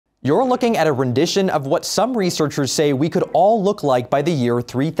You're looking at a rendition of what some researchers say we could all look like by the year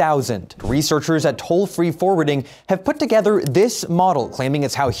 3000. Researchers at Toll-Free Forwarding have put together this model, claiming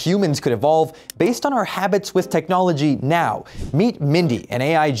it's how humans could evolve based on our habits with technology now. Meet Mindy, an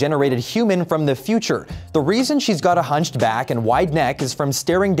AI-generated human from the future. The reason she's got a hunched back and wide neck is from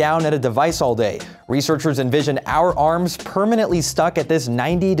staring down at a device all day. Researchers envision our arms permanently stuck at this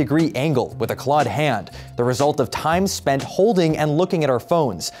 90-degree angle with a clawed hand, the result of time spent holding and looking at our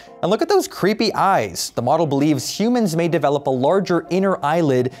phones. And look at those creepy eyes. The model believes humans may develop a larger inner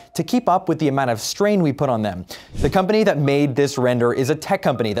eyelid to keep up with the amount of strain we put on them. The company that made this render is a tech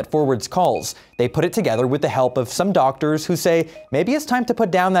company that forwards calls. They put it together with the help of some doctors who say maybe it's time to put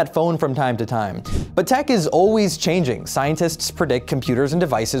down that phone from time to time. But tech is always changing. Scientists predict computers and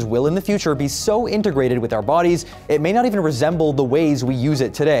devices will in the future be so integrated with our bodies, it may not even resemble the ways we use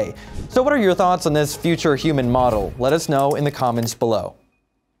it today. So what are your thoughts on this future human model? Let us know in the comments below.